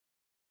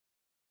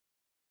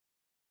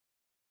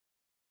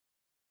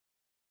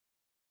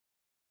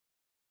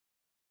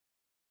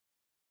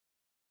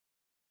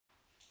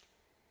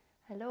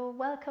Hello,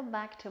 welcome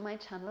back to my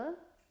channel.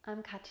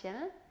 I'm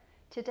Katja.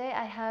 Today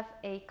I have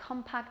a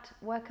compact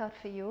workout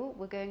for you.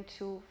 We're going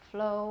to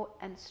flow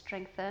and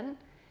strengthen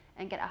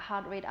and get our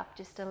heart rate up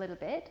just a little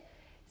bit.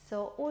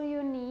 So all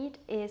you need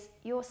is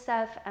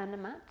yourself and a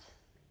mat,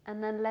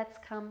 and then let's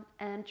come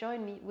and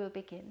join me. We'll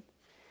begin.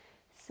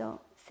 So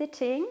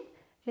sitting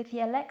with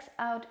your legs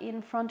out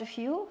in front of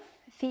you,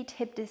 feet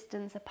hip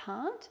distance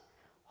apart,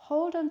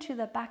 hold on to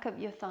the back of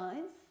your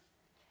thighs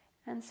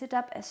and sit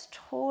up as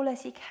tall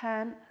as you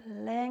can,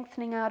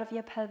 lengthening out of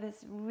your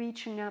pelvis,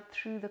 reaching up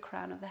through the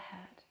crown of the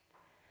head.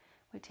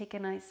 We'll take a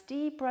nice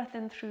deep breath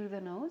in through the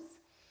nose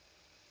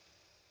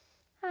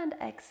and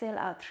exhale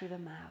out through the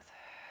mouth.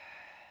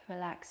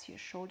 Relax your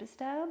shoulders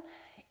down,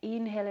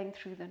 inhaling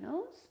through the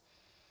nose.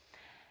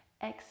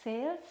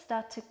 Exhale,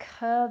 start to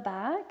curl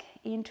back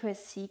into a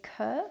C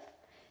curve,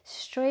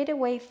 straight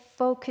away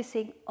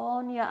focusing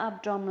on your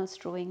abdominals,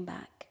 drawing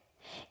back.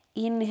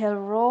 Inhale,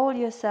 roll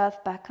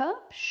yourself back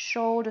up,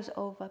 shoulders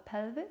over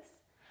pelvis.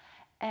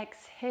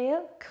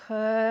 Exhale,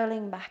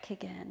 curling back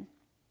again.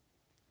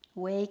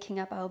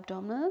 Waking up our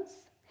abdominals.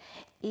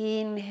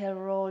 Inhale,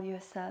 roll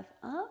yourself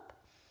up.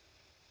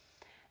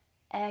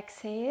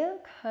 Exhale,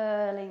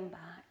 curling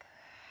back.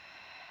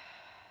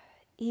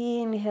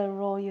 Inhale,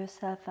 roll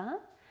yourself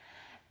up.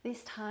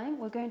 This time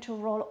we're going to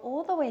roll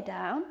all the way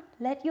down.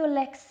 Let your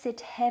legs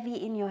sit heavy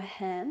in your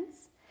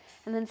hands.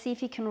 And then see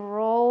if you can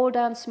roll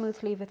down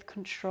smoothly with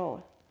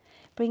control.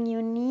 Bring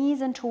your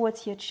knees in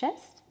towards your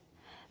chest,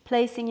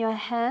 placing your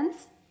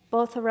hands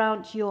both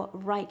around your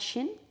right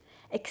shin.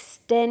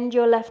 Extend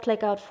your left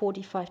leg out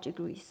 45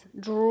 degrees.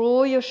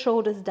 Draw your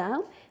shoulders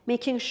down,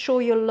 making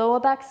sure your lower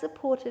back is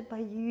supported by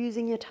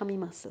using your tummy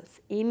muscles.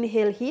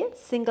 Inhale here,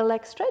 single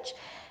leg stretch.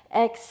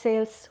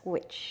 Exhale,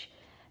 switch.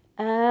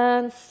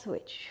 And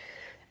switch.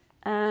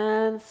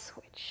 And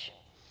switch.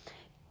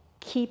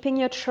 Keeping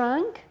your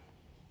trunk,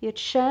 your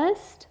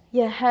chest,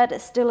 your head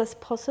as still as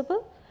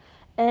possible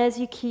as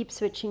you keep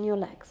switching your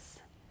legs.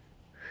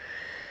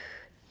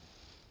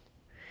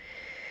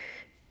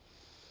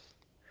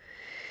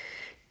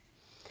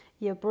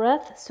 Your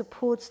breath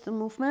supports the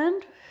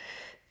movement.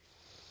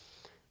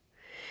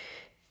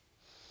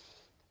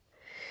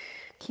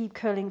 Keep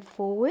curling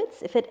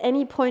forwards. If at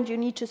any point you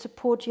need to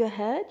support your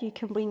head, you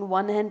can bring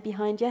one hand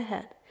behind your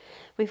head.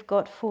 We've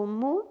got 4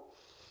 more.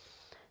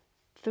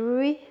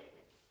 3,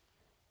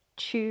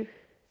 2,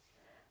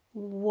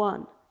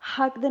 1.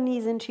 Hug the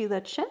knees into the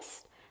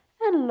chest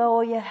and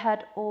lower your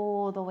head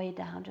all the way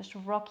down. Just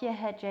rock your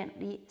head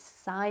gently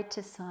side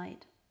to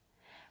side.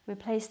 We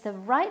place the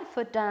right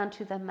foot down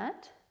to the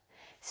mat.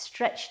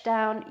 Stretch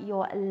down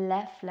your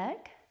left leg.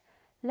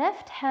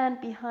 Left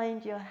hand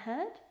behind your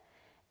head.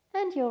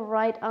 And your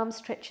right arm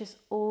stretches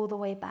all the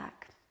way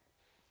back.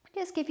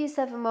 Just give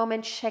yourself a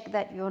moment. Check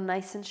that you're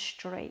nice and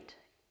straight.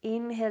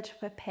 Inhale to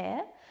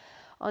prepare.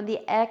 On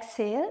the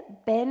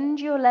exhale, bend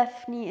your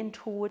left knee in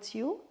towards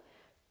you.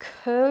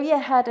 Curl your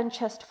head and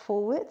chest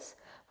forwards.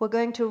 We're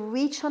going to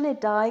reach on a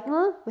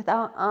diagonal with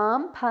our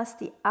arm past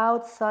the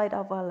outside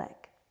of our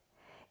leg.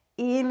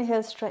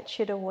 Inhale, stretch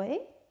it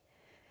away.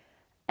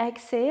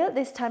 Exhale,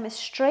 this time a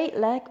straight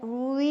leg,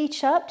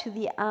 reach up to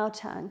the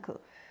outer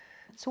ankle.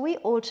 So we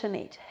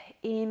alternate.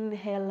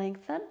 Inhale,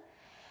 lengthen.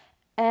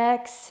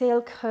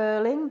 Exhale,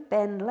 curling,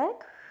 bend leg.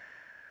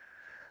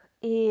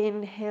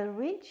 Inhale,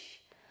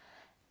 reach.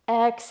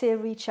 Exhale,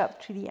 reach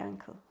up to the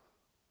ankle.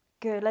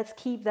 Good, let's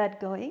keep that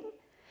going.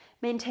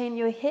 Maintain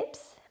your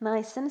hips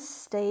nice and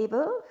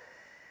stable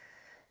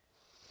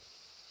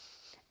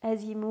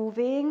as you're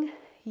moving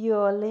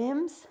your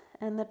limbs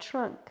and the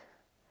trunk.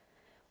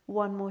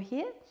 One more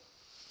here.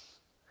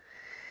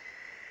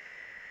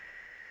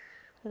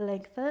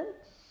 Lengthen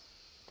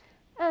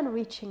and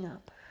reaching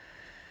up.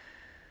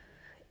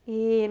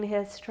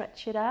 Inhale,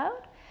 stretch it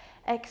out.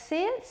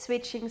 Exhale,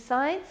 switching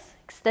sides.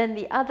 Extend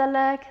the other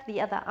leg, the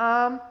other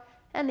arm,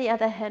 and the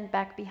other hand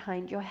back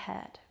behind your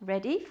head.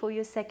 Ready for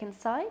your second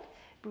side?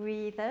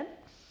 Breathe in,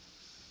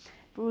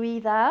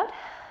 breathe out,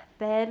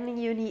 bending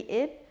your knee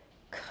in,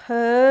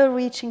 curl,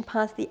 reaching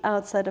past the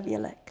outside of your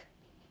leg.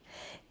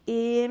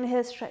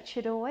 Inhale, stretch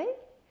it away.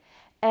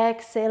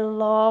 Exhale,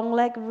 long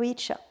leg,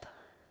 reach up.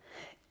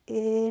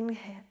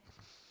 Inhale.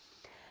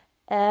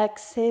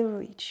 Exhale,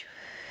 reach.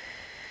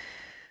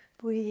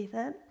 Breathe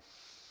in,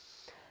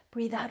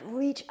 breathe out,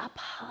 reach up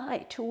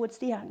high towards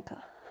the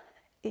ankle.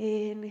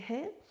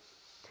 Inhale.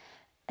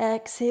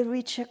 Exhale,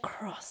 reach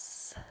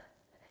across.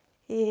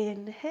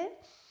 Inhale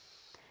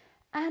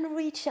and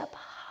reach up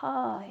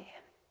high.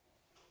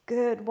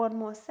 Good, one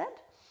more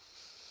set.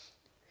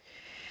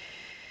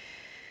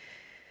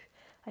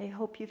 I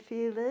hope you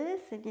feel this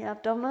in your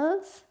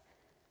abdominals.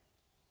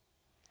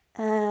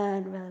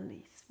 And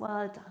release.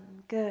 Well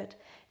done, good.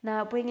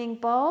 Now bringing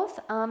both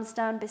arms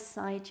down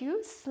beside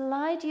you,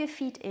 slide your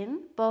feet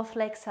in, both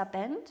legs are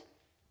bent.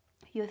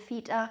 Your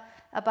feet are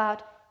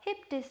about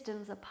hip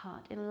distance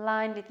apart, in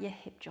line with your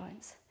hip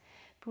joints.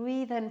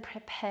 Breathe in,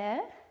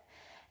 prepare.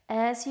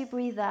 As you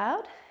breathe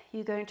out,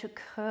 You're going to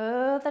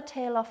curl the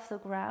tail off the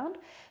ground.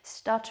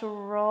 Start to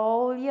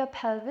roll your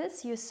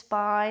pelvis, your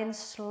spine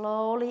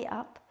slowly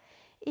up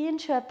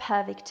into a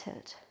pelvic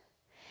tilt.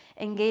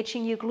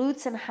 Engaging your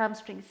glutes and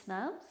hamstrings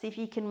now. See if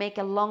you can make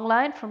a long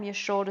line from your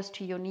shoulders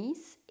to your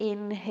knees.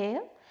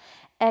 Inhale.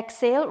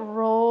 Exhale,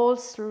 roll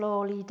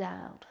slowly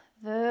down.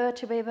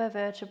 Vertebrae by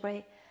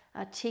vertebrae,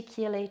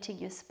 articulating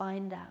your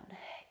spine down.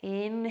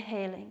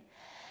 Inhaling.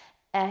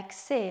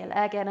 Exhale.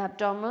 Again,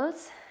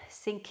 abdominals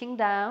sinking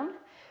down.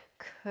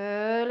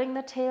 Curling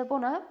the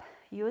tailbone up.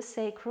 Your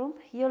sacrum,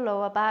 your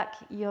lower back,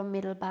 your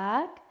middle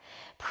back.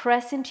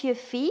 Press into your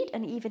feet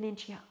and even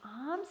into your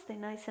arms. Stay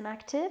nice and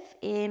active.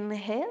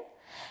 Inhale.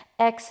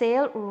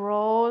 Exhale,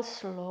 roll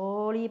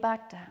slowly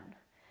back down.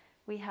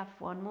 We have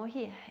one more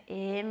here.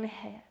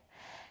 Inhale.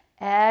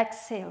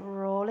 Exhale,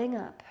 rolling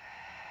up.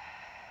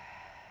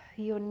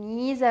 Your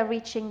knees are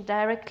reaching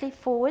directly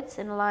forwards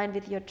in line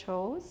with your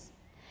toes.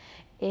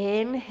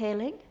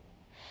 Inhaling.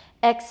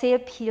 Exhale,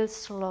 peel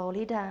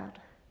slowly down.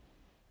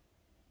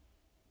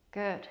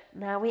 Good.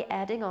 Now we're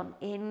adding on.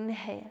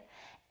 Inhale.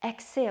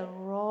 Exhale,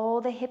 roll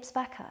the hips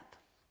back up.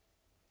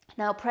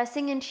 Now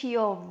pressing into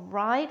your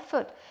right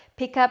foot,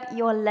 pick up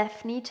your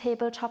left knee,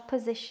 tabletop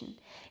position.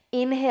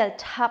 Inhale,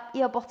 tap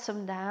your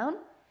bottom down.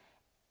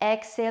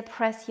 Exhale,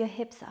 press your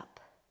hips up.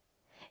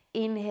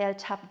 Inhale,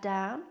 tap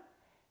down.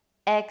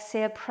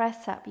 Exhale,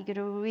 press up. You're going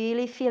to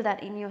really feel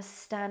that in your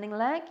standing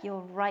leg,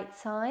 your right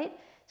side.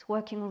 It's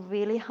working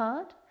really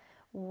hard.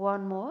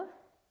 One more.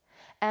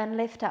 And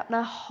lift up.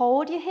 Now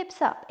hold your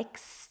hips up.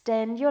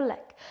 Extend your leg.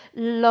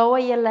 Lower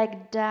your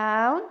leg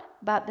down,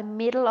 about the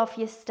middle of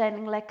your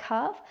standing leg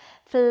calf.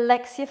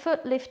 Flex your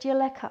foot, lift your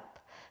leg up.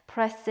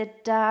 Press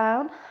it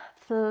down,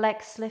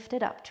 flex, lift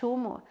it up. Two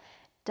more.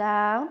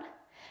 Down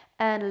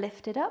and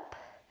lift it up.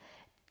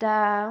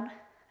 Down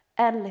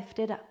and lift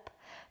it up.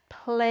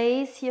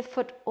 Place your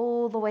foot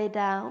all the way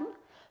down.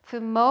 For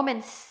a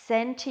moment,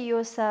 center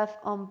yourself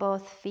on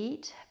both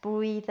feet.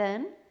 Breathe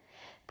in.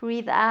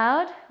 Breathe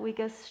out. We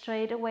go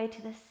straight away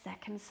to the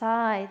second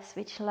side.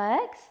 Switch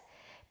legs.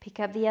 Pick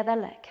up the other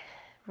leg.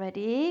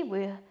 Ready?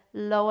 We'll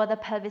lower the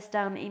pelvis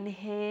down.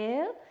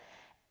 Inhale.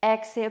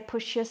 Exhale,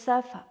 push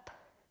yourself up.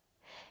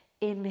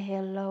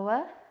 Inhale,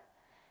 lower.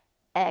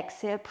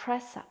 Exhale,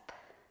 press up.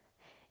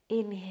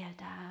 Inhale,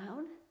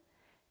 down.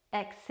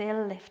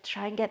 Exhale, lift.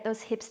 Try and get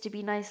those hips to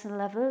be nice and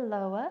level.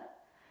 Lower.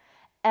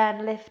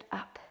 And lift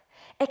up.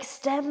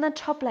 Extend the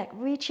top leg.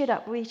 Reach it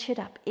up, reach it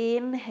up.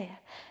 Inhale.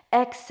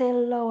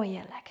 Exhale, lower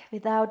your leg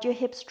without your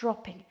hips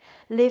dropping.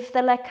 Lift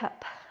the leg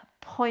up.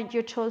 Point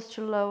your toes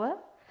to lower.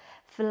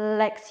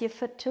 Flex your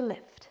foot to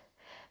lift.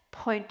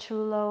 Point to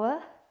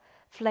lower.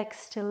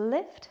 Flex to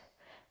lift.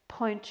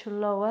 Point to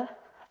lower.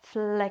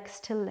 Flex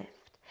to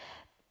lift.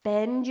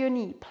 Bend your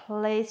knee.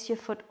 Place your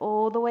foot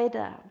all the way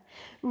down.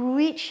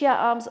 Reach your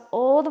arms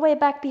all the way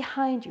back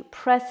behind you.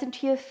 Press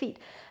into your feet.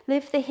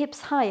 Lift the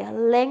hips higher.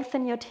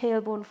 Lengthen your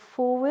tailbone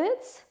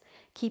forwards.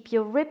 Keep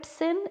your ribs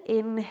in.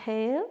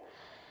 Inhale.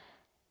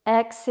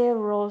 Exhale,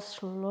 roll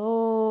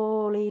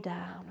slowly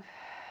down.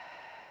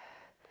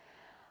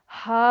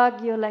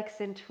 Hug your legs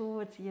in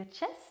towards your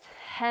chest,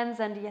 hands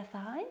under your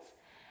thighs.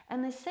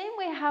 And the same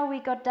way how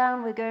we got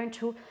down, we're going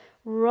to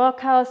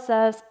rock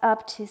ourselves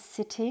up to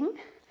sitting.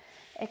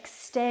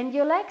 Extend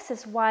your legs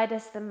as wide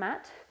as the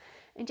mat.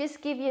 And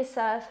just give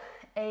yourself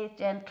a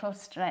gentle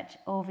stretch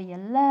over your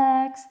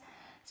legs.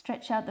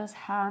 Stretch out those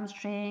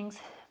hamstrings.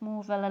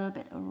 Move a little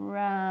bit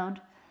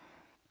around.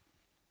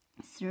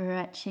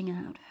 Stretching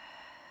out.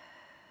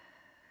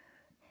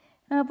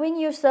 Now bring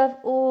yourself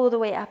all the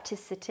way up to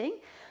sitting.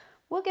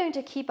 We're going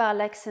to keep our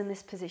legs in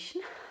this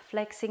position,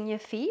 flexing your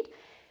feet.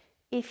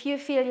 If you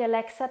feel your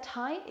legs are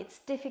tight, it's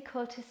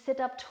difficult to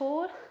sit up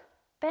tall,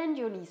 bend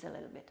your knees a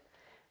little bit.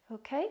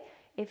 Okay?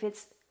 If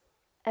it's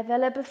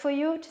available for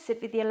you to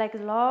sit with your legs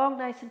long,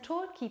 nice and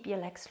tall, keep your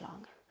legs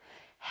long.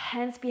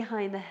 Hands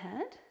behind the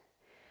head.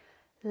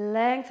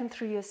 Lengthen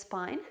through your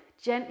spine.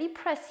 Gently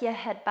press your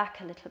head back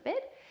a little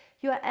bit.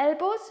 Your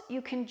elbows,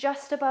 you can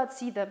just about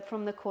see them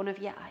from the corner of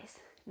your eyes.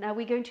 Now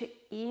we're going to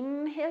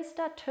inhale,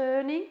 start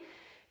turning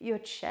your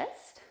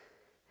chest.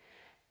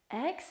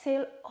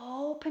 Exhale,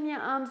 open your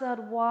arms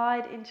out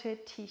wide into a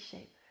T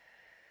shape.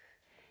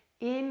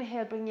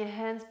 Inhale, bring your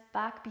hands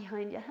back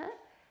behind your head.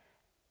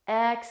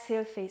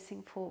 Exhale,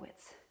 facing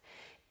forwards.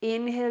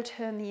 Inhale,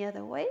 turn the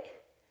other way.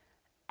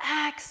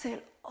 Exhale,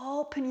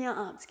 open your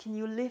arms. Can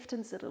you lift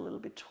and sit a little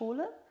bit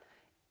taller?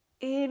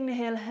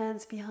 Inhale,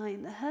 hands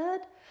behind the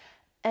head.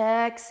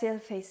 Exhale,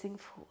 facing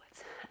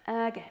forwards.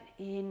 Again,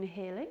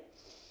 inhaling.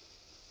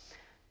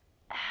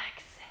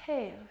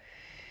 Exhale.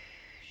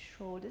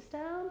 Shoulders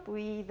down.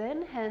 Breathe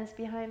in, hands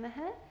behind the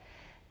head.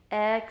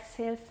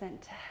 Exhale,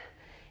 center.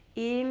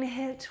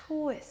 Inhale,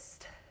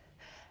 twist.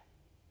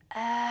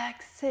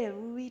 Exhale,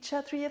 reach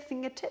out through your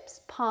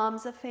fingertips.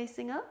 Palms are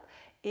facing up.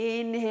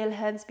 Inhale,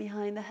 hands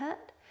behind the head.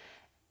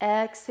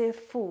 Exhale,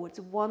 forwards.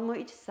 One more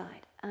each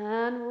side.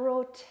 And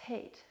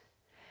rotate.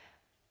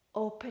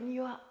 Open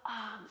your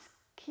arms.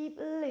 Keep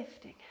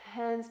lifting.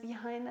 Hands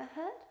behind the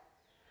head.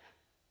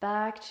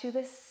 Back to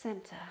the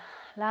center.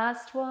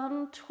 Last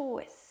one,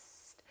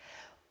 twist.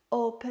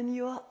 Open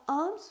your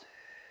arms,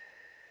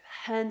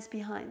 hands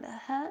behind the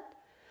head,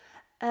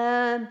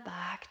 and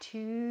back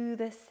to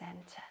the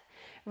center.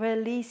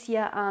 Release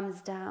your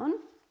arms down,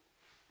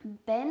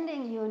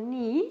 bending your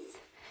knees.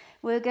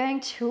 We're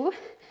going to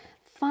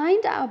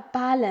find our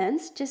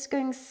balance, just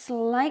going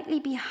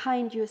slightly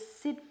behind your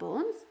sit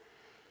bones,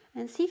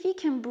 and see if you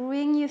can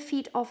bring your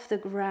feet off the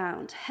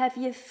ground. Have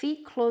your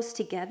feet close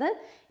together.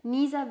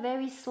 Knees are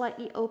very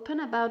slightly open,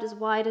 about as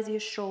wide as your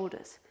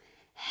shoulders.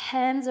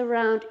 Hands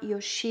around your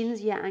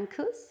shins, your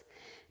ankles.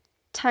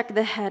 Tuck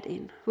the head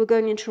in. We're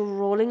going into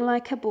rolling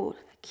like a ball.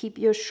 Keep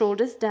your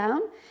shoulders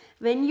down.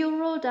 When you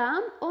roll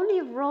down,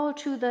 only roll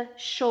to the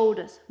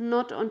shoulders,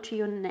 not onto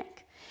your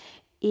neck.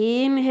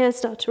 Inhale,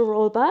 start to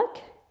roll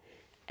back.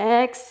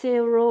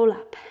 Exhale, roll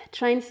up.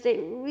 Try and stay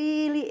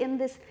really in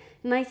this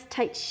nice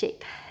tight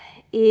shape.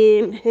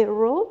 Inhale,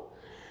 roll.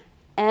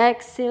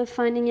 Exhale,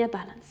 finding your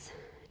balance.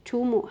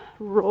 2 more.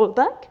 Roll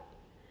back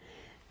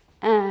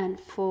and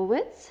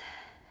forwards.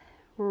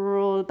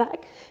 Roll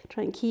back.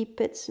 Try and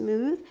keep it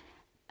smooth.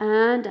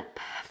 And up.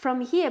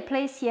 From here,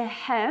 place your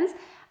hands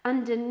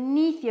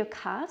underneath your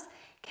calves.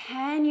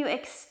 Can you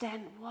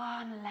extend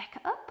one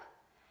leg up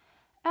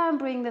and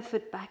bring the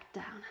foot back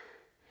down?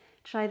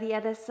 Try the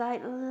other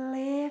side,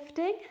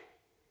 lifting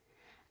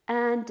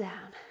and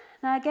down.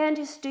 Now again,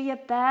 just do your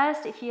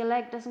best. If your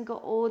leg doesn't go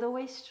all the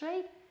way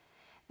straight,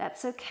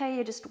 that's okay.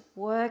 You're just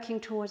working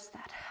towards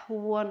that.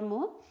 1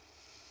 more.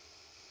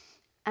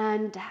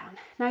 And down.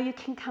 Now you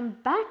can come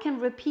back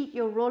and repeat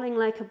your rolling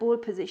like a ball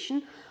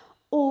position,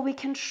 or we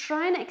can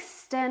try and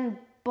extend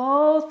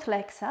both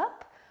legs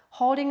up,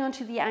 holding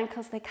onto the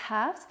ankles, the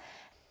calves.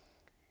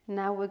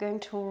 Now we're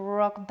going to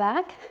rock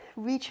back,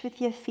 reach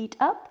with your feet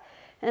up,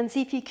 and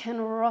see if you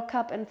can rock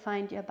up and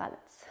find your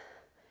balance.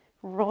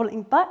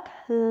 Rolling back,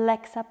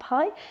 legs up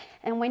high,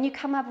 and when you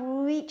come up,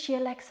 reach your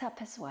legs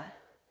up as well.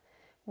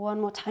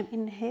 1 more time,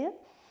 inhale,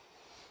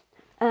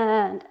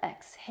 and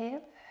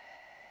exhale.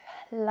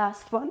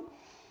 Last one,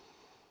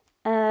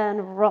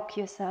 and rock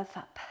yourself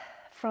up.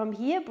 From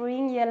here,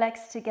 bring your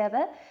legs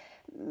together.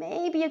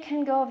 Maybe you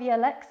can go over your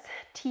legs,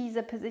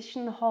 teaser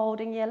position,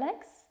 holding your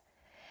legs,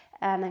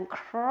 and then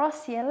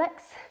cross your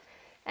legs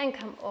and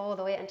come all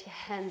the way onto your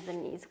hands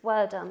and knees.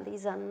 Well done,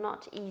 these are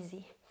not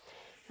easy.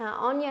 Now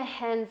on your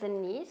hands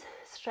and knees,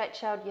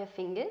 stretch out your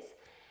fingers.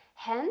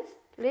 Hands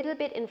a little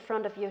bit in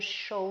front of your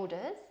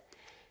shoulders.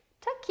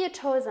 Tuck your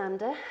toes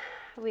under.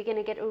 We're going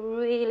to get a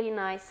really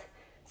nice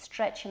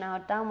stretch in our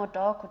downward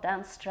dog or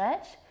down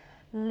stretch.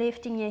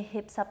 Lifting your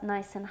hips up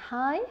nice and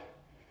high.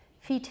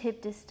 Feet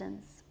hip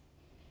distance.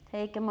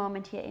 Take a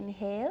moment here,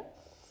 inhale.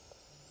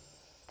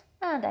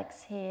 And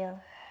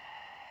exhale.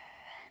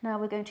 Now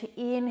we're going to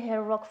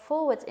inhale, rock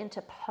forwards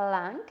into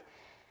plank.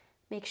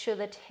 Make sure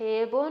the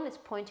tailbone is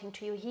pointing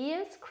to your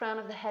heels, crown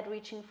of the head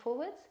reaching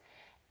forwards.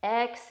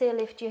 Exhale,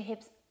 lift your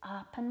hips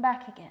up and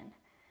back again.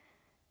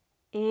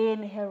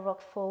 Inhale,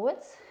 rock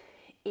forwards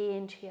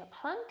into your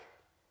plank.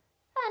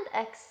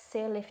 And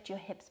exhale, lift your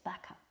hips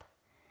back up.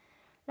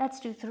 Let's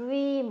do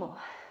 3 more.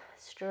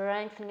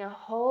 Strengthening our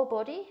whole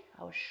body,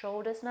 our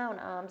shoulders now and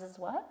arms as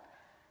well.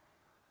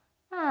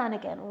 And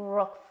again,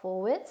 rock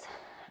forwards.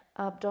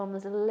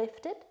 Abdominals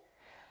lifted.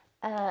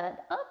 And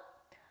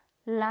up.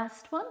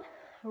 Last one.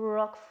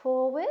 Rock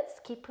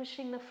forwards. Keep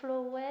pushing the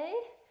floor away.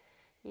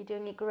 You're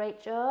doing a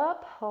great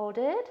job. Hold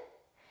it.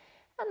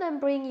 And then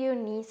bring your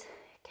knees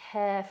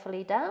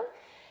carefully down.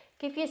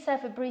 Give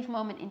yourself a brief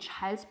moment in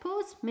child's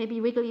pose. Maybe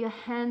wiggle your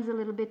hands a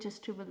little bit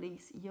just to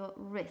release your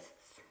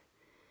wrists.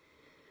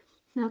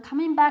 Now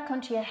coming back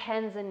onto your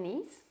hands and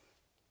knees.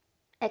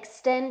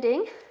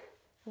 Extending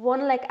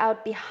one leg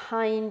out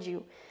behind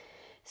you.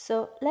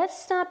 So let's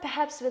start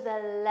perhaps with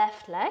the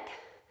left leg.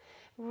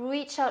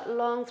 Reach out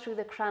long through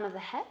the crown of the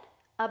head.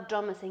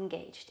 Abdominals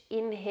engaged.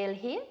 Inhale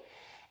here.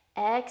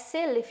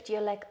 Exhale, lift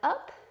your leg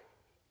up.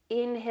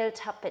 Inhale,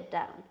 tap it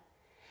down.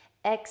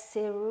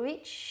 Exhale,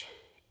 reach.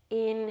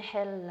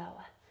 Inhale,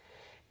 lower.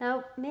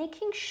 Now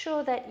making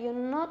sure that you're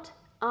not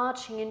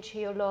arching into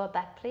your lower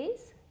back,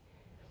 please.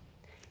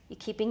 You're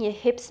keeping your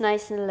hips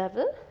nice and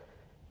level.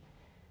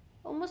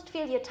 Almost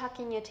feel you're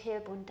tucking your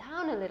tailbone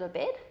down a little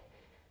bit.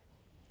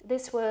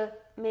 This will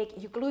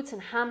make your glutes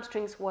and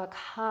hamstrings work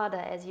harder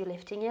as you're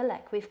lifting your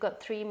leg. We've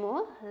got 3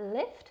 more.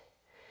 Lift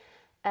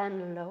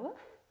and lower.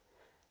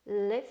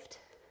 Lift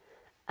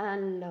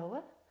and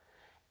lower.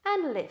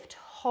 And lift.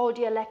 Hold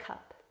your leg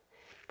up.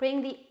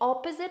 Bring the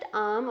opposite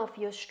arm of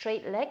your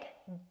straight leg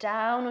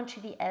down onto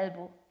the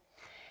elbow.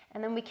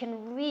 And then we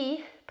can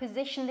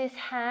reposition this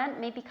hand,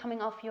 maybe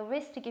coming off your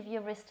wrist to give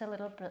your wrist a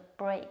little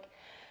break.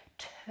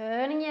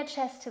 Turning your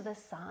chest to the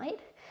side.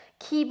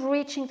 Keep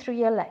reaching through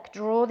your leg.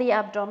 Draw the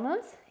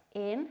abdominals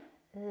in.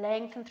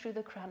 Lengthen through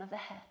the crown of the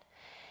head.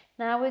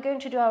 Now we're going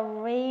to do our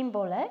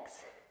rainbow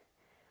legs.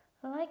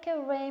 Like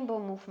a rainbow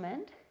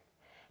movement.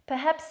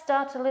 Perhaps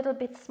start a little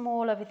bit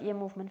smaller with your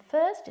movement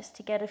first, just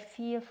to get a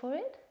feel for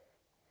it.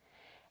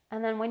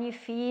 And then when you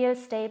feel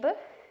stable,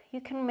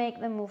 you can make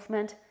the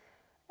movement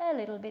a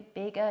little bit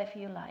bigger if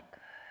you like.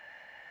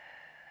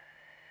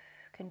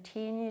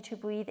 Continue to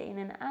breathe in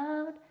and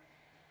out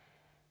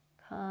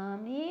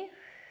calmly.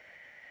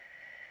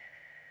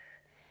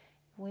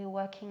 We're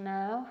working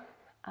now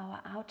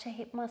our outer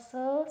hip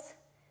muscles.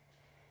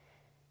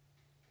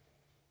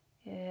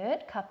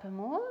 Good, couple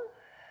more.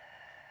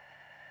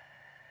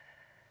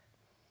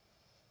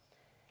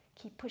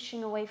 Keep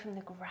pushing away from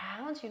the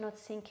ground so you're not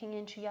sinking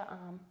into your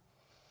arm.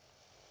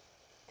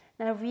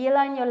 Now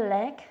realign your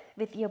leg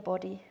with your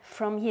body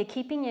from here,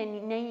 keeping your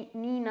knee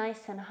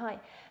nice and high.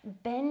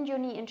 Bend your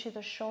knee into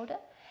the shoulder.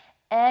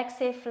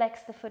 Exhale,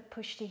 flex the foot,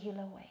 push the heel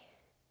away.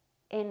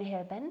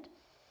 Inhale, bend.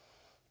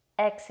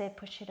 Exhale,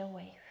 push it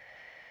away.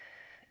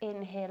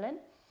 Inhale in.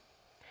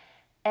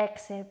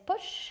 Exhale,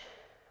 push.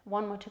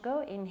 One more to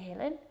go.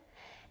 Inhale in.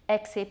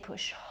 Exhale,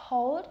 push.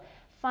 Hold.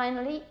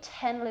 Finally,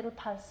 10 little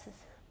pulses.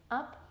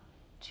 Up,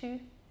 2,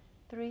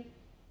 3,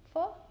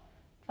 4,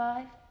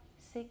 5,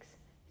 6,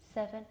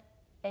 7,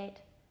 8,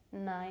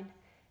 9,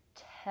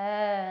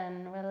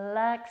 10.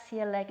 Relax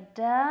your leg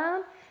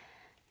down.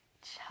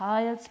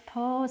 Child's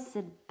pose.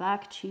 Sit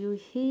back to your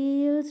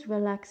heels.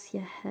 Relax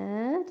your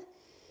head.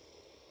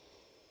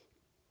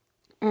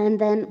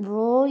 And then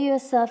roll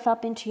yourself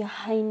up into your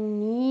high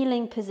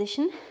kneeling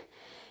position.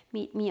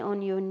 Meet me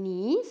on your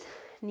knees.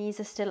 Knees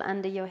are still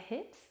under your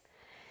hips.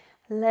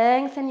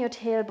 Lengthen your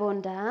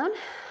tailbone down.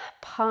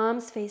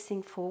 Palms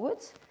facing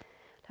forwards.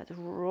 Let's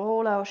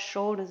roll our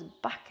shoulders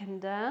back and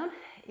down.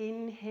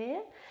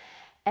 Inhale.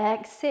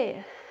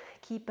 Exhale.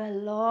 Keep a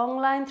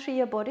long line through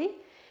your body.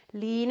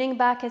 Leaning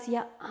back as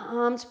your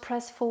arms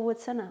press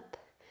forwards and up.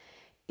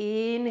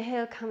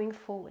 Inhale, coming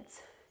forwards.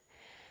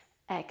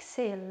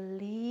 Exhale,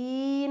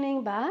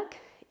 leaning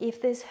back.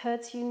 If this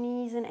hurts your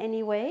knees in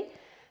any way,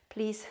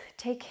 please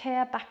take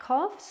care, back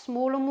off,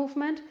 smaller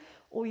movement,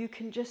 or you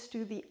can just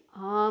do the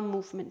arm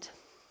movement.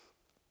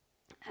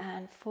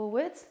 And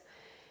forwards,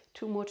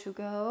 2 more to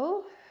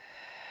go.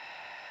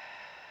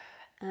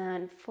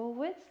 And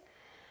forwards,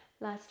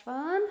 last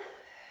one.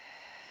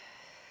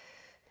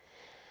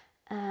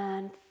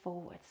 And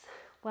forwards.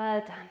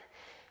 Well done.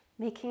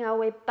 Making our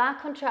way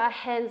back onto our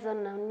hands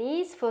on our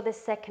knees for the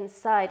second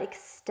side.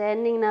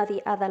 Extending now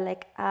the other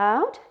leg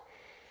out.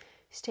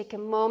 Just take a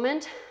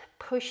moment.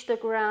 Push the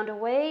ground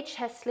away.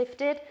 Chest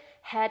lifted.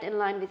 Head in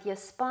line with your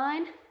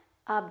spine.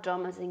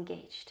 Abdominals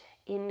engaged.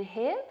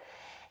 Inhale.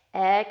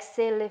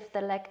 Exhale. Lift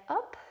the leg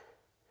up.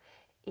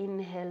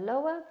 Inhale.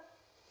 Lower.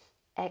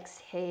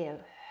 Exhale.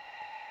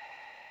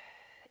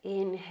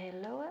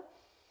 Inhale. Lower.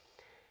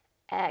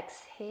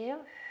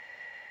 Exhale.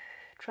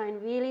 Try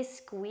and really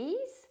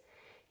squeeze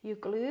your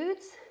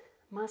glutes,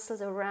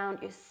 muscles around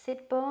your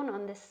sit bone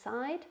on this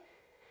side.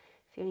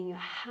 Feeling your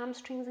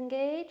hamstrings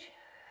engage.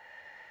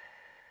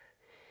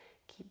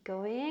 Keep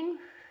going.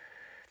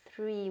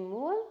 3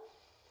 more.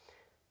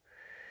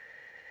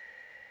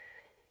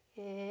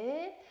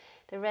 Good.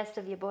 The rest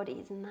of your body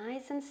is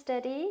nice and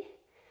steady.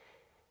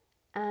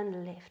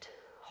 And lift.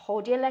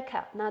 Hold your leg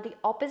up. Now the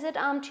opposite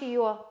arm to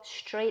your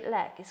straight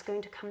leg is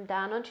going to come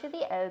down onto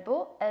the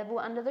elbow, elbow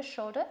under the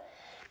shoulder.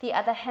 The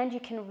other hand,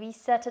 you can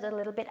reset it a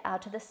little bit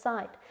out to the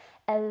side.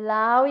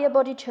 Allow your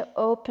body to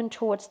open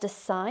towards the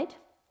side.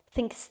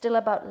 Think still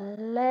about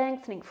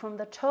lengthening from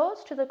the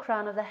toes to the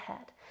crown of the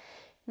head.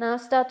 Now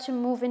start to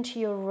move into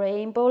your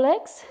rainbow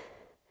legs.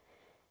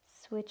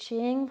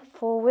 Switching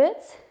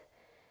forwards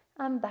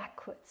and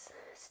backwards.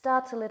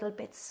 Start a little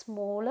bit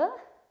smaller.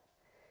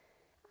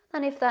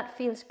 And if that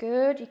feels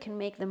good, you can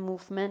make the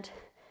movement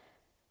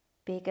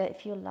bigger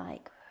if you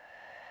like.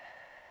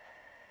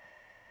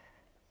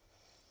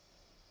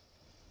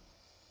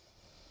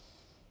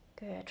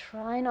 Good.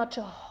 Try not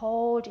to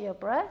hold your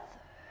breath.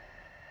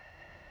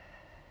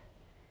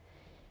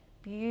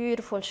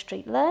 Beautiful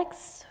straight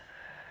legs.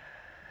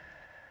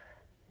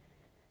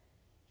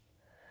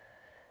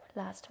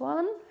 Last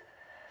one.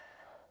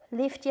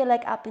 Lift your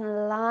leg up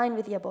in line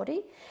with your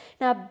body.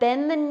 Now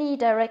bend the knee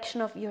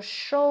direction of your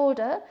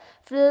shoulder.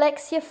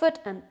 Flex your foot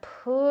and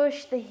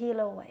push the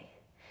heel away.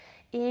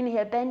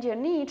 Inhale, bend your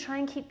knee. Try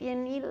and keep your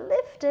knee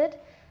lifted.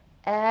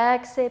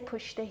 Exhale,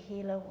 push the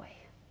heel away.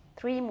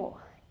 3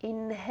 more.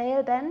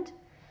 Inhale, bend.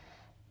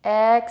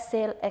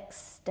 Exhale,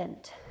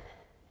 extend.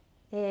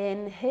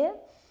 Inhale.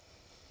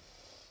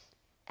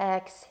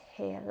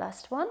 Exhale.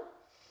 Last one.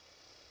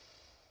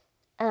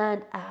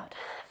 And out.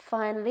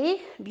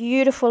 Finally,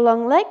 beautiful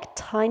long leg,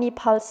 tiny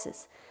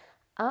pulses.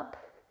 Up,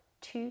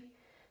 2,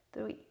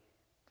 3,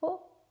 4,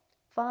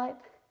 5,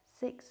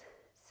 6,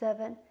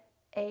 7,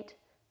 8,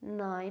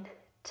 9,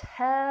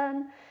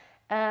 10.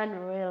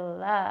 And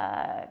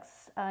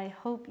relax. I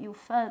hope you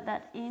felt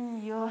that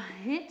in your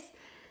hips.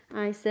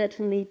 I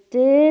certainly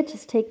did.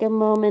 Just take a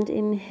moment,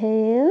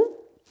 inhale.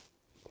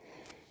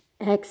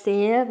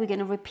 Exhale. We're going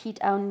to repeat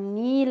our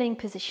kneeling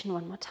position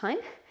one more time.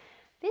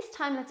 This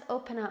time, let's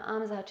open our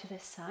arms out to the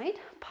side.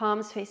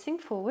 Palms facing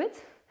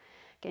forwards.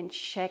 Again,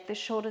 check the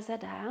shoulders are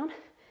down.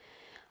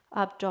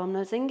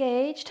 Abdominals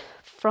engaged.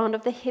 Front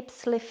of the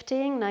hips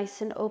lifting,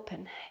 nice and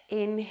open.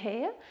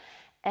 Inhale.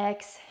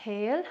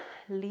 Exhale.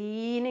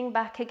 Leaning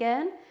back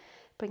again.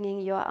 Bringing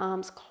your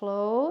arms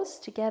close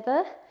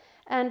together.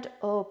 And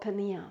open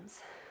the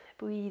arms.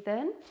 Breathe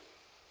in.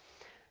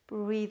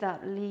 Breathe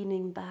out,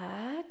 leaning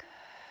back.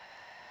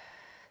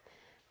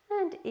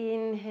 And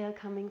inhale,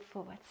 coming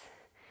forwards.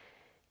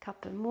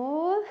 Couple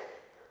more.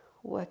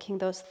 Working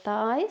those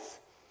thighs.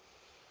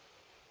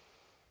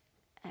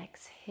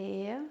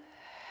 Exhale.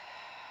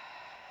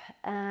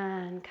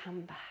 And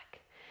come back.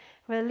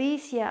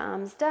 Release your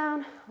arms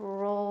down.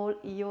 Roll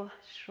your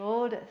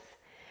shoulders.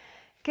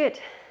 Good.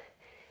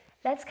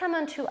 Let's come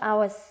onto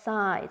our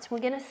sides. We're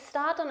going to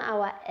start on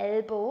our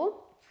elbow.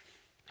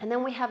 And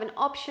then we have an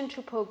option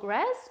to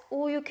progress,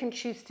 or you can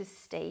choose to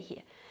stay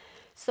here.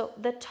 So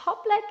the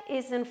top leg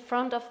is in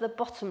front of the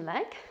bottom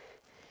leg.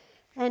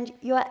 And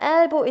your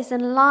elbow is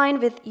in line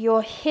with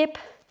your hip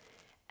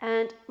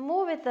and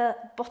more with the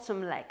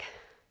bottom leg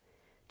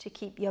to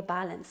keep your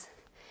balance.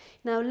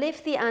 Now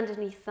lift the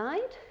underneath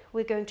side.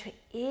 We're going to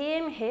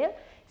inhale.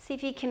 See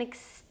if you can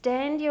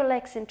extend your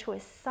legs into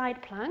a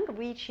side plank.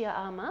 Reach your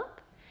arm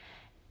up.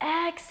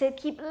 Exhale.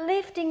 Keep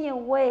lifting your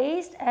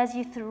waist as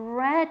you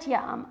thread your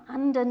arm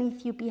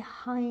underneath you,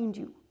 behind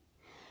you.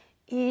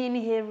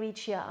 Inhale,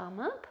 reach your arm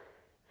up.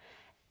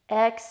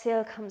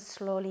 Exhale, come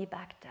slowly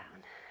back down.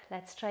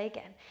 Let's try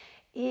again.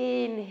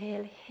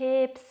 Inhale,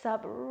 hips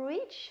up,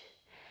 reach.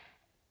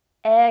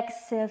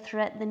 Exhale,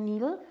 thread the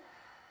needle.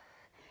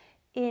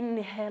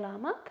 Inhale,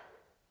 arm up.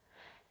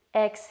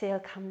 Exhale,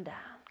 come down.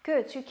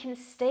 Good, so you can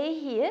stay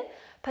here,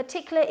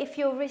 particularly if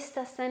your wrists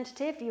are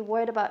sensitive, you're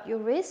worried about your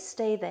wrists,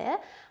 stay there.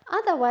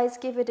 Otherwise,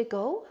 give it a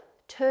go.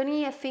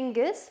 Turning your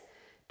fingers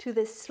to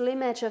the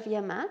slim edge of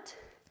your mat.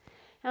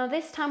 Now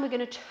this time we're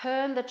going to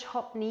turn the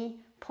top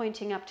knee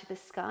pointing up to the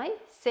sky.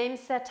 Same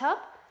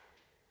setup.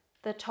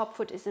 The top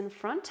foot is in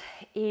front.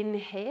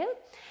 Inhale.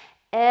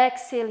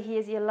 Exhale,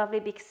 here's your lovely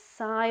big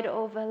side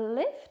over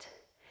lift.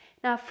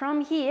 Now from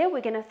here,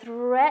 we're going to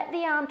thread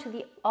the arm to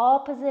the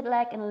opposite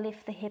leg and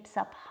lift the hips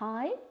up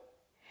high.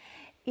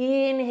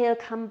 Inhale,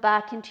 come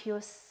back into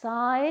your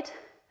side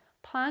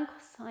plank,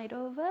 side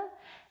over.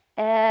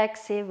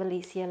 Exhale,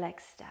 release your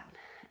legs down.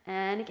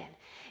 And again,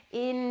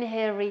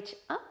 inhale, reach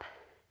up.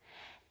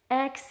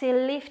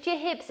 Exhale, lift your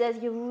hips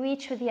as you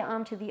reach with your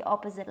arm to the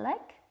opposite leg.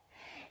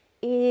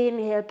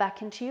 Inhale,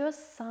 back into your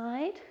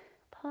side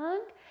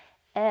plank.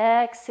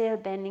 Exhale,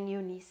 bending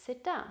your knees,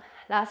 sit down.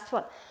 Last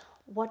one.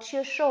 Watch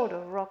your shoulder,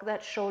 rock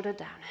that shoulder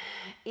down.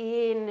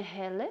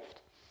 Inhale,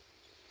 lift.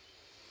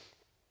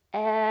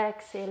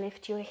 Exhale,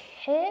 lift your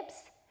hips.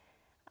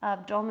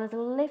 Abdominals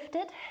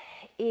lifted.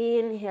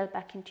 Inhale,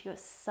 back into your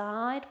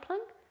side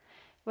plank.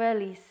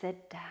 Release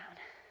it down.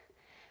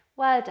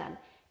 Well done.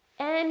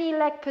 Any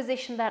leg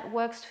position that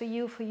works for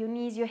you, for your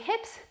knees, your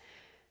hips.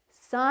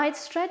 Side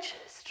stretch,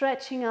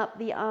 stretching up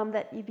the arm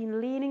that you've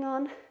been leaning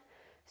on.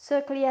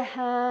 Circle your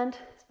hand.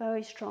 It's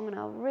very strong on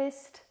our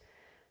wrist.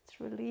 Let's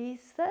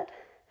release that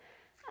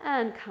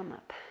and come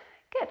up.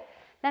 Good.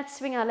 Let's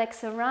swing our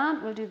legs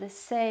around. We'll do the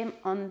same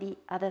on the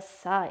other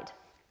side.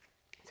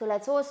 So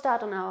let's all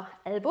start on our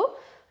elbow,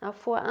 our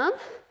forearm.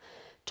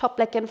 Top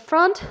leg in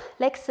front,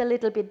 legs a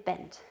little bit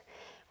bent.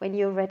 When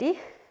you're ready,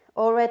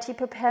 already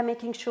prepare,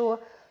 making sure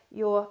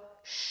your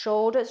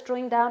shoulders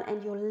drawing down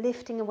and you're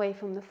lifting away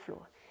from the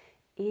floor.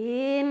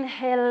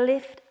 Inhale,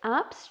 lift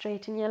up,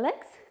 straighten your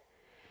legs.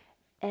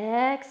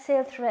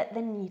 Exhale, thread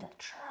the needle.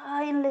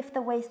 Try and lift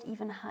the waist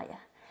even higher.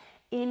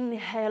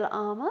 Inhale,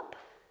 arm up.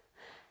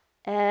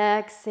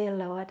 Exhale,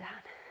 lower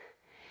down.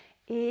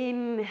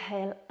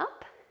 Inhale,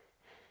 up.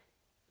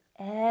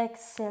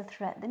 Exhale,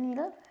 thread the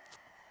needle.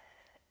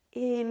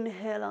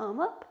 Inhale,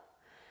 arm up.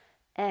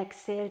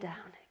 Exhale,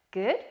 down.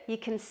 Good. You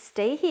can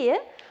stay here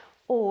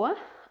or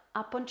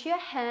up onto your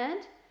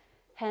hand.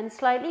 Hand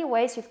slightly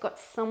away so you've got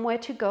somewhere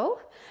to go.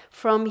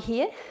 From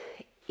here,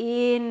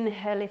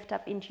 inhale, lift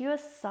up into your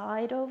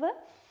side over.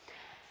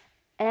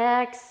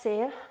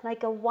 Exhale,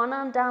 like a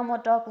one-arm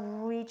downward dog,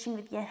 reaching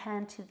with your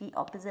hand to the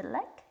opposite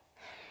leg.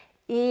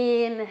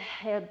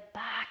 Inhale,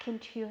 back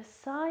into your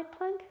side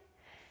plank.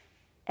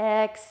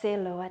 Exhale,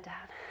 lower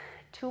down.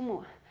 Two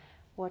more.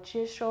 Watch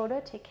your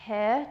shoulder, take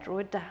care, draw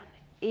it down.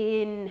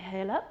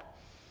 Inhale up.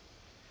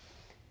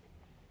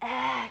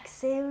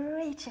 Exhale,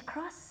 reach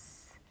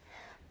across.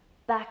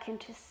 Back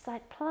into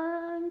side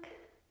plank.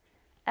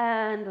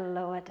 And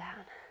lower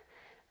down.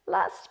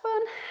 Last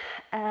one.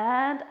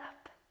 And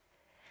up.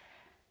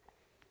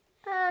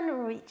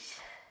 And reach.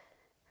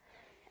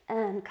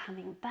 And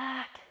coming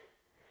back.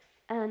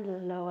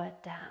 And lower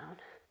down.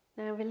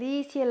 Now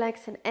release your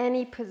legs in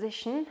any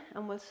position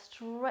and we'll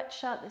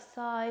stretch out the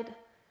side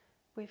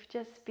we've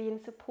just been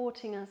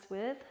supporting us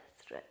with.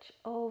 Stretch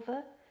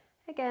over.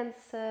 Again,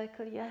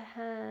 circle your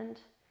hand,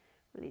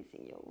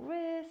 releasing your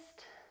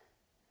wrist.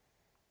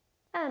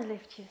 And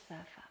lift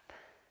yourself up.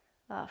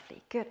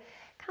 Lovely, good.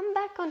 Come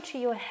back onto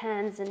your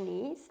hands and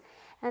knees.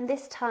 And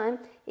this time,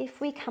 if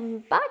we come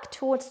back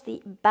towards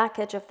the back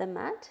edge of the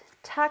mat,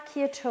 tuck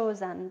your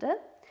toes under,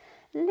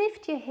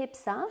 lift your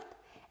hips up,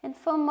 and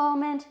for a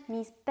moment,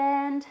 knees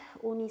bend,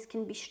 or knees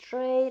can be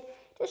straight.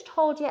 Just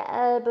hold your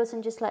elbows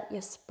and just let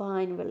your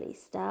spine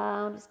release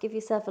down. Just give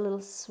yourself a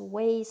little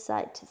sway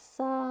side to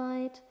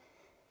side.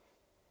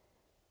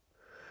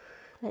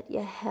 Let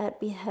your head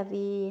be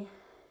heavy.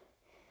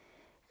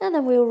 And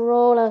then we'll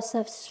roll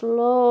ourselves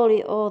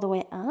slowly all the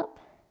way up.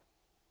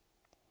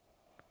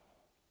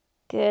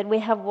 Good. We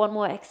have one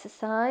more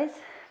exercise.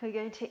 We're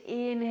going to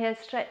inhale,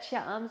 stretch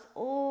your arms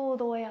all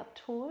the way up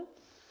tall.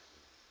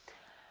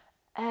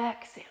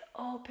 Exhale,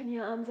 open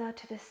your arms out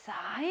to the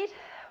side,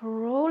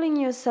 rolling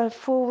yourself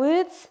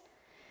forwards,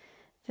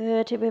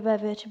 vertebrae by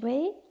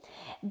vertebrae.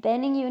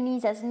 Bending your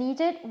knees as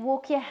needed.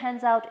 Walk your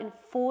hands out in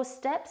 4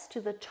 steps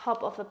to the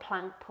top of the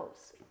plank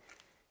pose.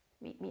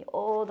 Meet me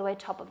all the way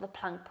top of the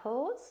plank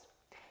pose.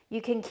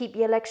 You can keep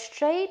your legs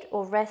straight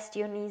or rest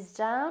your knees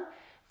down.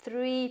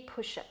 3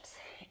 push-ups.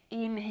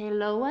 Inhale,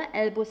 lower,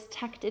 elbows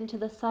tucked into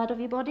the side of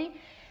your body.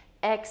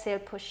 Exhale,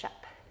 push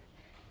up.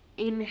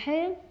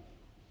 Inhale,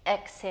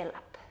 exhale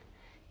up.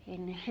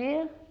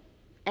 Inhale,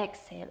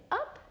 exhale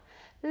up.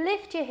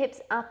 Lift your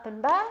hips up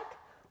and back.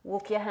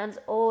 Walk your hands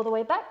all the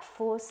way back,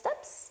 4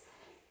 steps.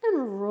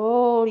 And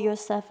roll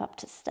yourself up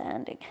to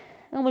standing.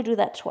 And we'll do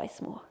that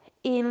twice more.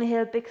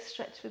 Inhale, big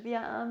stretch with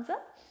your arms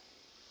up.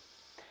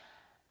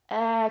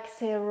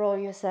 Exhale, roll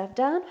yourself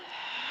down.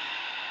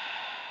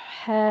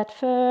 Head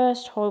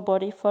first, whole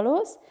body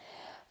follows.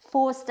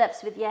 4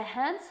 steps with your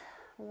hands.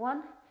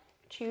 1,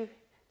 2,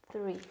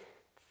 3,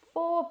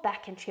 4.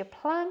 Back into your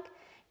plank.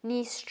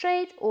 Knees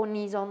straight or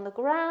knees on the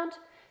ground.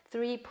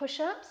 3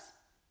 push-ups.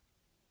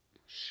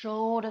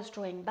 Shoulders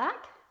drawing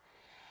back.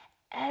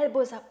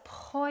 Elbows are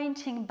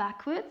pointing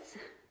backwards.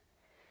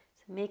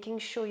 So making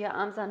sure your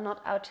arms are not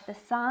out to the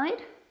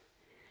side.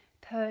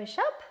 Push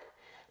up.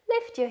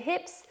 Lift your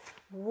hips.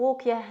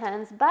 Walk your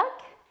hands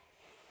back.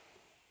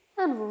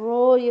 And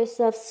roll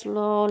yourself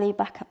slowly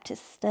back up to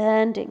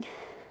standing.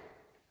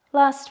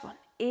 Last one.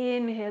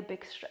 Inhale,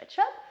 big stretch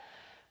up.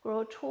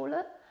 Grow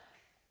taller.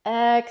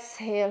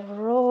 Exhale,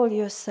 roll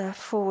yourself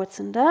forwards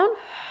and down.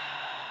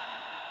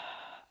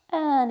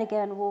 And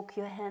again, walk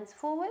your hands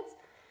forwards.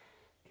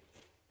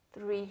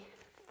 3,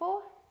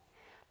 4.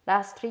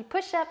 Last 3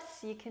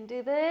 push-ups. You can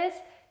do this.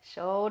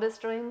 Shoulders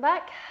drawing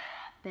back.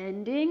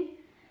 Bending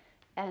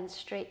and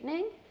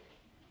straightening.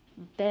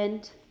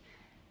 Bend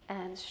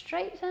and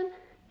straighten.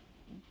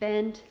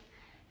 Bend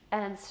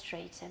and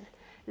straighten.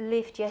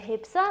 Lift your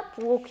hips up.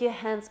 Walk your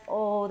hands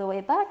all the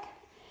way back.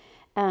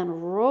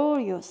 And roll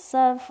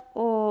yourself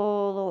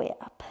all the way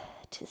up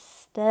to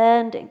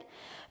standing.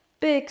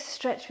 Big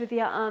stretch with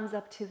your arms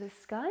up to the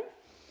sky.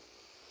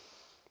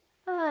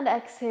 And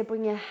exhale,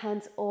 bring your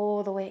hands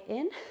all the way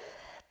in.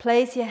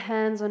 Place your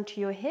hands onto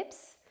your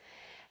hips.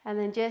 And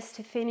then just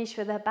to finish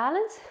with that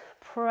balance,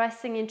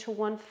 pressing into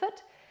one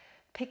foot,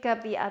 pick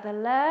up the other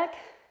leg,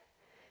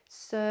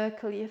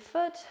 circle your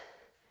foot,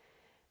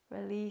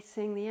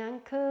 releasing the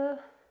ankle,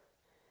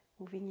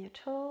 moving your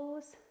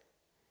toes,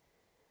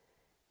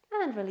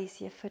 and release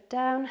your foot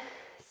down.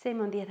 Same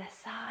on the other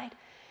side.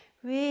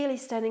 Really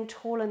standing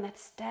tall on that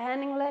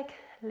standing leg,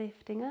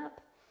 lifting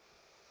up.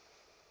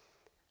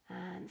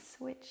 And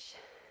switch.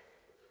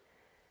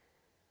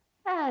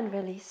 And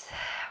release.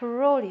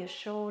 Roll your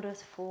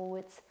shoulders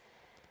forwards,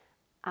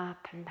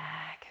 up and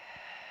back.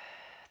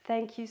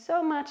 Thank you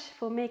so much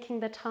for making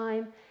the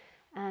time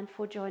and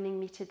for joining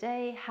me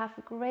today. Have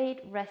a great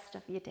rest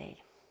of your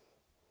day.